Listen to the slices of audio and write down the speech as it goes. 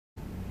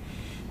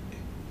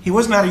He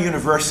was not a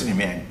university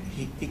man.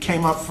 He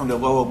came up from the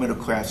lower middle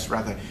class,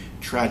 rather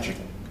tragic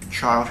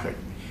childhood,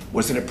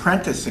 was an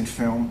apprentice in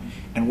film,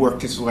 and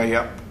worked his way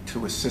up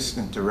to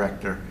assistant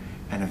director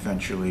and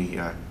eventually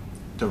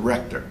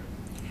director.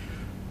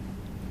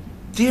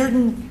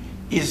 Dearden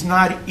is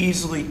not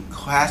easily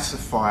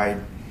classified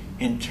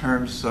in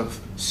terms of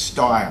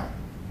style.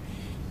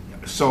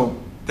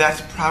 So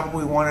that's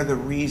probably one of the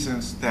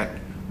reasons that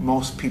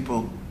most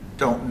people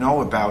don't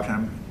know about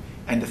him,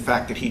 and the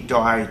fact that he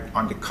died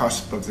on the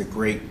cusp of the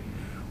great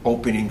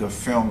opening of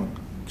film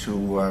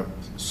to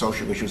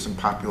social issues and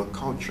popular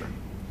culture.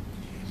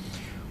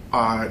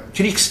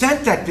 To the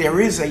extent that there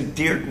is a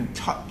Dearden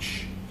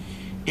touch,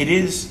 it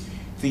is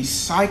the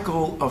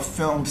cycle of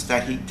films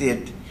that he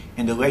did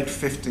in the late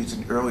 50s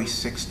and early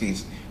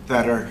 60s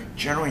that are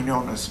generally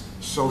known as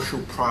social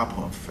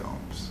problem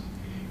films.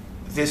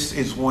 This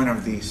is one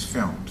of these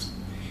films.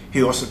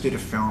 He also did a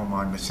film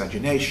on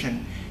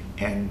miscegenation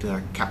and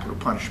capital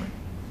punishment.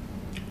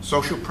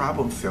 Social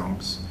problem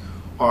films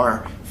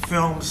are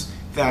films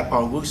that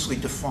are loosely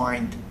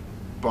defined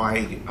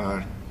by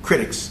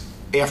critics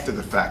after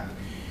the fact,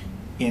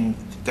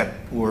 that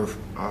were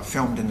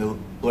filmed in the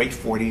late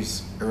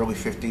 40s, early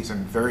 50s,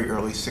 and very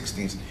early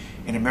 60s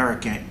in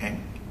America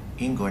and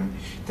England,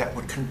 that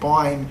would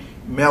combine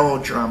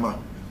melodrama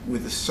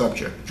with the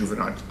subject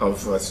of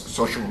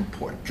social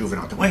import,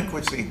 juvenile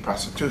delinquency,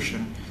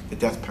 prostitution, the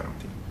death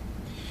penalty.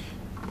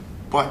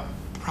 But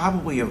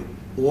probably of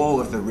all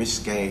of the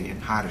risque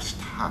and hottest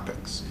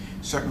topics,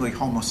 certainly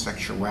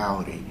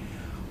homosexuality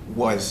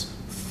was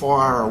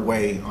far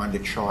away on the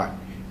chart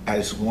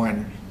as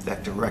one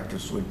that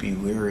directors would be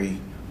leery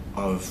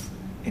of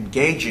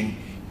engaging,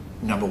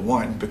 number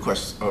one,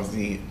 because of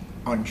the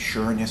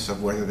unsureness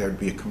of whether there'd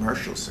be a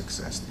commercial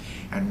success,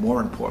 and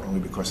more importantly,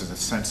 because of the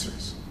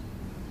censors.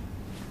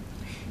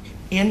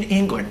 In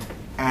England,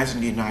 as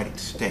in the United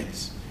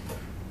States,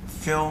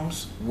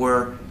 films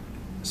were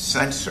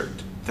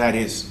censored. That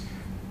is,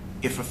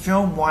 if a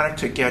film wanted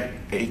to get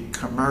a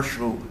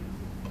commercial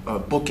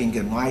booking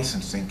and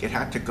licensing, it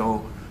had to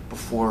go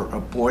before a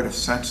board of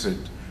censors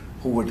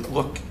who would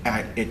look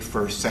at it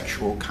for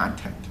sexual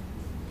content.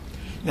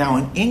 Now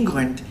in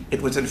England,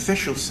 it was an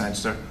official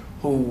censor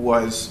who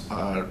was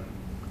a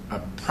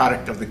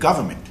product of the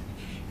government.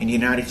 In the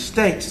United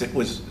States, it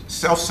was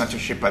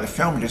self-censorship by the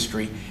film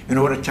industry in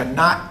order to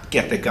not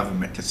get the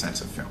government to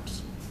censor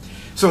films.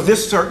 So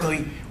this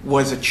certainly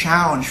was a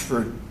challenge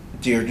for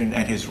Dearden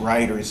and his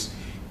writers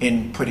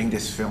in putting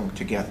this film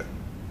together.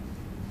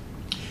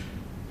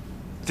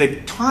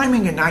 The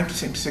timing in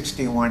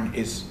 1961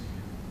 is,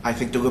 I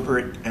think,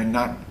 deliberate and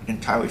not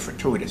entirely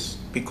fortuitous,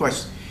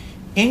 because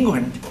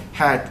England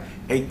had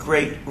a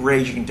great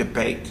raging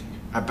debate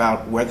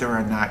about whether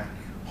or not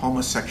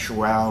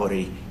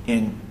homosexuality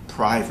in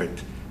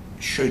private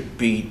should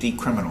be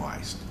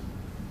decriminalized.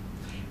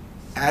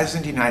 As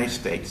in the United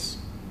States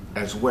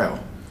as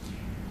well,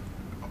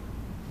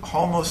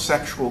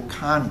 homosexual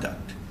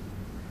conduct,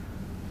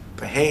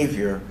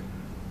 behavior,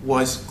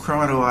 was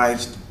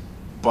criminalized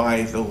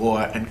by the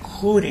law,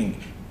 including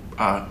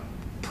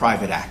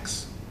private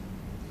acts.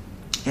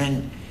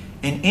 And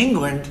in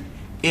England,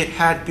 it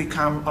had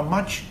become a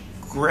much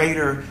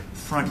greater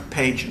front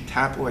page and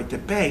tabloid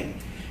debate,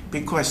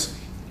 because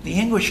the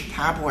English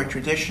tabloid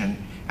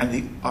tradition and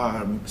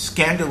the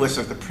scandalous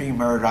of the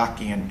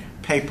pre-Murdochian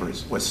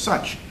papers was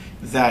such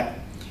that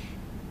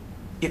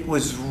it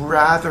was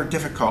rather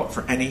difficult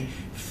for any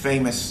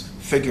famous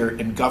figure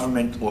in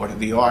government or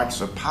the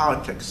arts or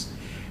politics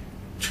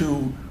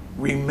to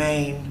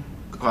remain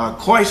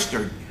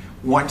cloistered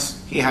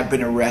once he had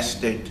been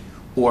arrested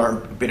or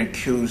been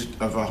accused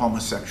of a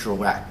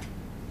homosexual act.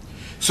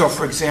 So,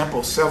 for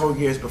example, several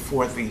years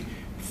before the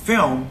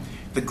film,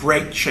 the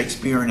great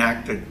Shakespearean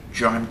actor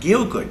John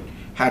Gielgud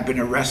had been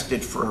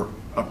arrested for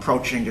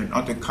approaching an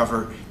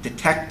undercover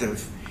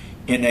detective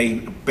in a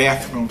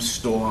bathroom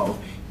stall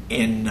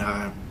in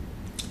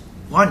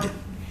London,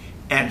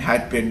 and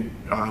had been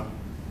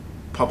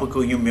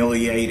publicly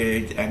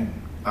humiliated and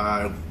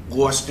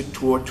lost a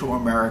tour to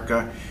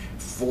America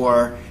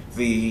for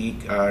the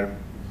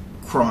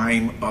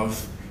crime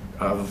of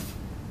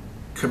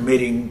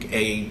committing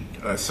a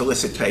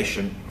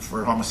solicitation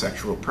for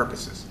homosexual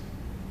purposes.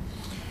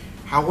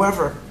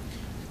 However,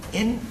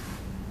 in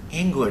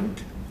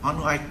England,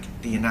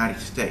 unlike the United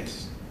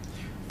States,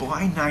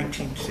 by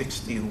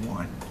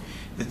 1961,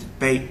 the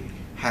debate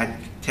had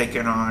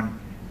taken on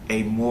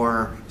a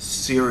more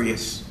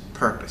serious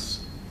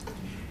purpose.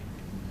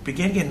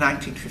 Beginning in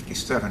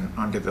 1957,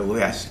 under the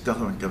last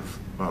government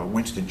of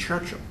Winston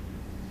Churchill,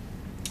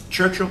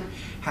 Churchill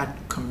had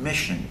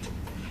commissioned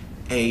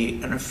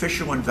an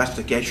official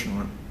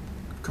investigation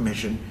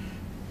commission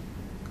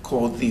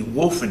called the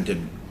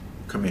Wolfenden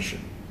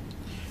Commission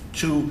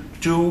to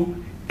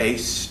do a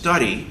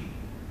study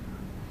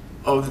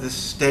of the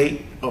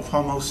state of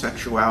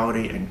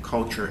homosexuality and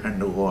culture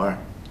and the law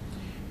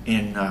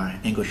in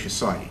English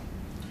society.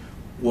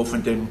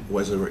 Wolfenden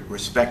was a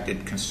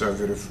respected,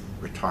 conservative,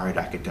 retired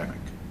academic.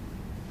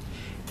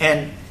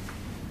 And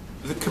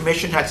the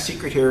commission had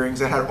secret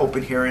hearings, it had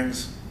open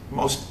hearings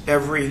most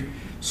every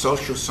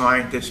social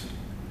scientist,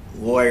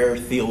 lawyer,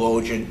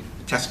 theologian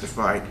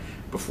testified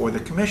before the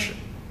commission.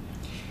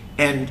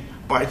 And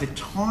by the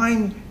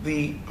time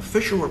the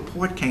official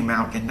report came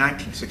out in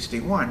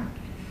 1961,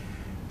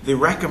 the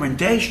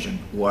recommendation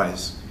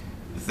was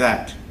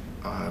that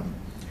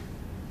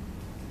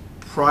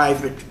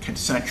private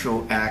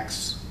consensual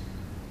acts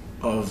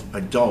of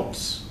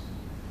adults,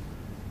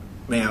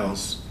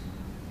 males,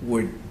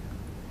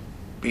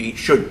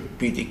 should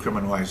be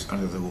decriminalized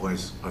under the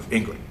laws of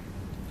England.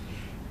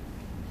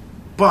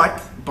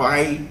 But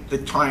by the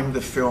time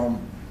the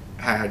film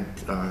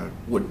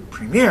would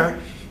premiere,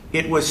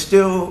 it was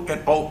still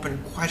an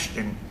open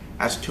question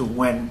as to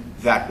when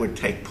that would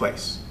take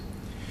place.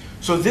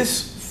 So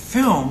this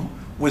film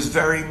was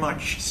very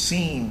much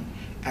seen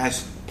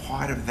as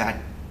part of that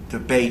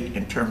debate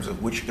in terms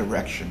of which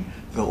direction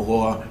the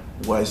law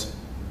was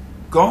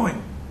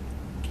going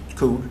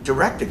to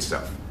direct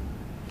itself.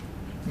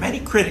 Many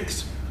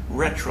critics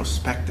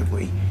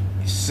retrospectively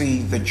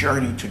see the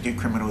journey to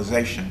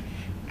decriminalization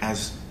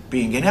as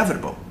being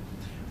inevitable.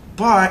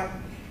 But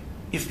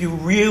if you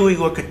really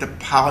look at the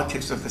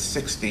politics of the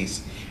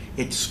 60s,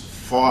 it's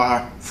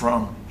far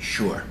from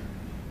sure.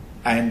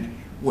 And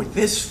what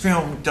this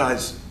film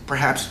does,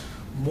 perhaps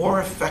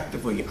more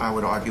effectively, I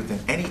would argue, than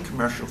any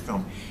commercial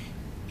film,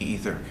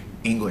 either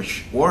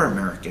English or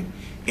American,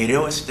 it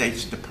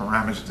illustrates the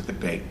parameters of the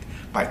debate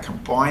by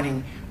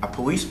combining a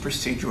police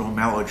procedural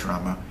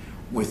melodrama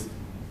with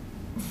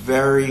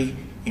very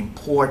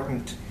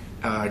important,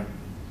 I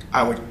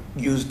would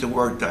use the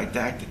word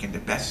didactic in the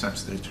best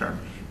sense of the term,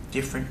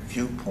 different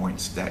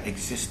viewpoints that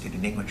existed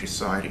in English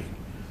society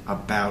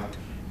about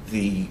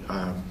the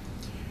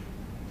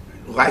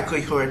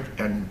likelihood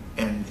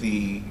and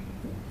the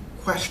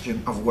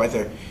question of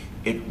whether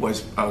it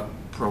was a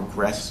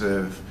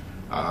progressive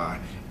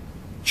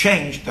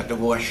change that the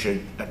law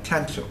should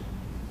attend to.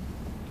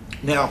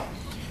 Now,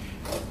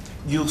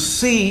 you'll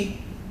see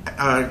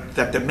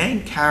that the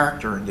main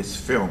character in this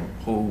film,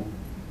 who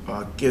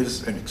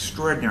gives an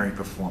extraordinary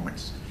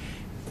performance,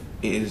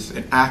 is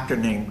an actor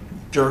named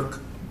Dirk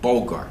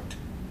Bogarde.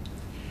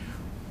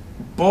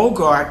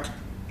 Bogarde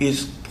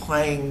is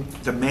playing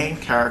the main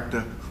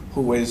character,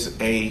 who is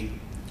an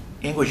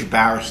English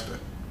barrister,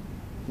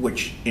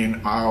 which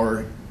in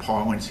our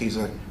parlance, he's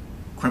a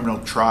criminal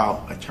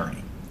trial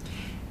attorney.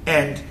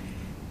 And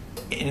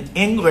in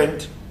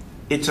England,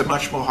 it's a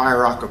much more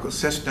hierarchical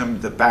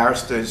system. The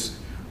barristers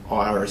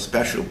are a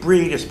special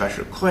breed, a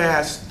special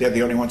class. They're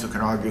the only ones who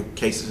can argue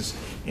cases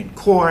in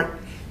court.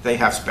 They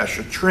have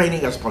special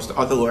training as opposed to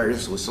other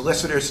lawyers who are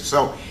solicitors.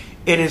 So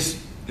it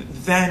is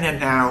then and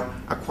now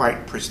a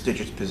quite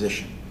prestigious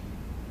position.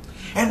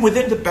 And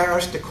within the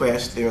barrister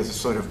class, there's a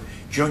sort of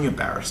junior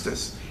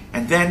barristers.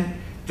 And then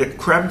the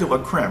creme de la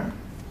creme,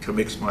 to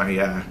mix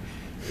my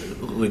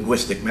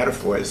linguistic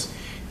metaphors,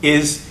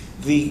 is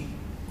the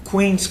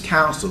Queen's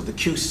Counsel, the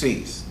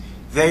QCs.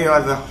 They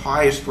are the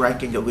highest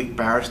ranking elite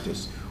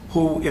barristers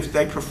who, if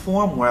they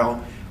perform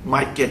well,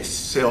 might get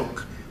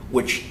silk,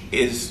 which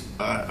is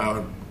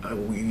a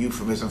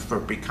euphemism for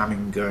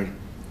becoming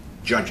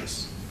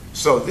judges.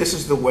 So this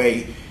is the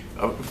way,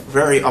 a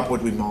very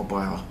upwardly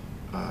mobile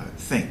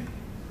thing.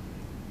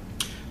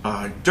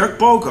 Dirk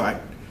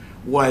Bogarde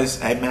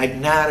was a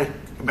magnetic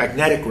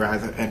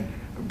and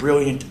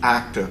brilliant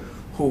actor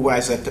who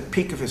was at the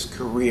peak of his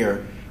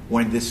career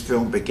when this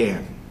film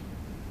began.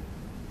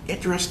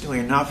 Interestingly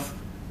enough,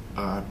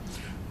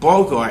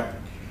 Bogarde,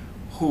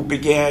 who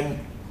began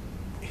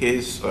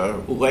his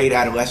late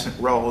adolescent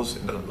roles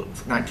in the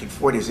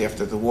 1940s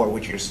after the war,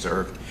 which he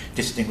served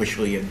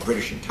distinguishedly in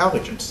British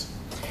intelligence,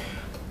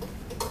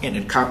 and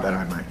in combat,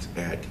 I might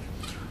add,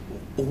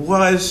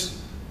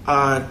 was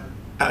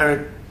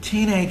a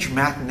teenage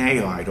matinee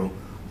idol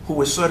who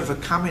was sort of a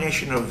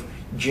combination of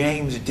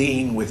James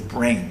Dean with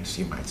brains,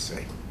 you might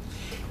say.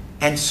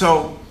 And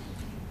so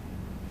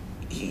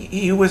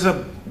he was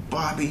a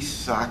Bobby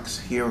Sox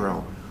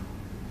hero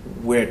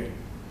with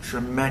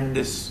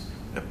tremendous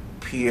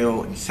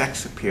appeal and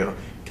sex appeal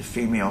to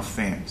female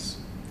fans.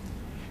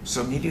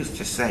 So needless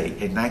to say,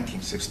 in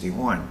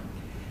 1961,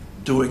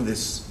 doing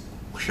this,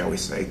 shall we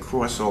say,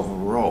 crossover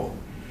role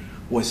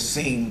was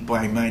seen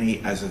by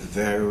many as a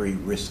very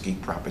risky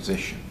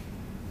proposition.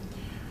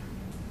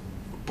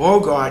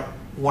 Bogarde,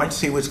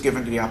 once he was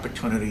given the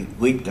opportunity,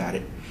 leaped at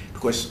it,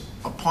 because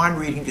upon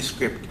reading the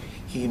script,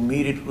 he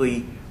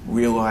immediately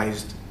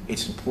realized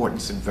its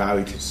importance and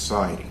value to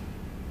society.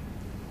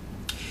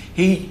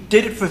 He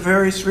did it for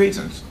various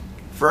reasons.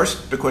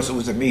 First, because it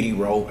was a meaty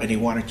role, and he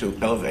wanted to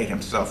elevate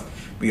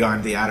himself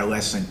beyond the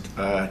adolescent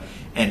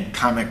and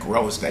comic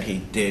roles that he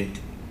did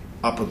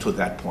up until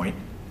that point.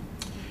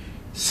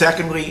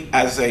 Secondly,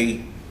 as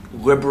a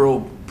liberal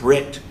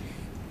Brit,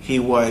 he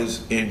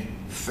was in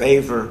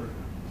favor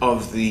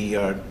of the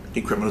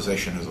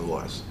decriminalization of the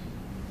laws.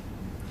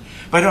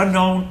 But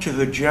unknown to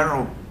the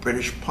general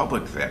British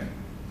public then,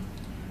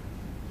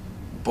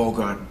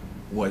 Bogarde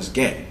was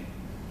gay.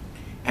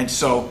 And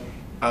so,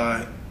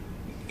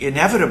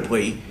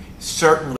 inevitably, certainly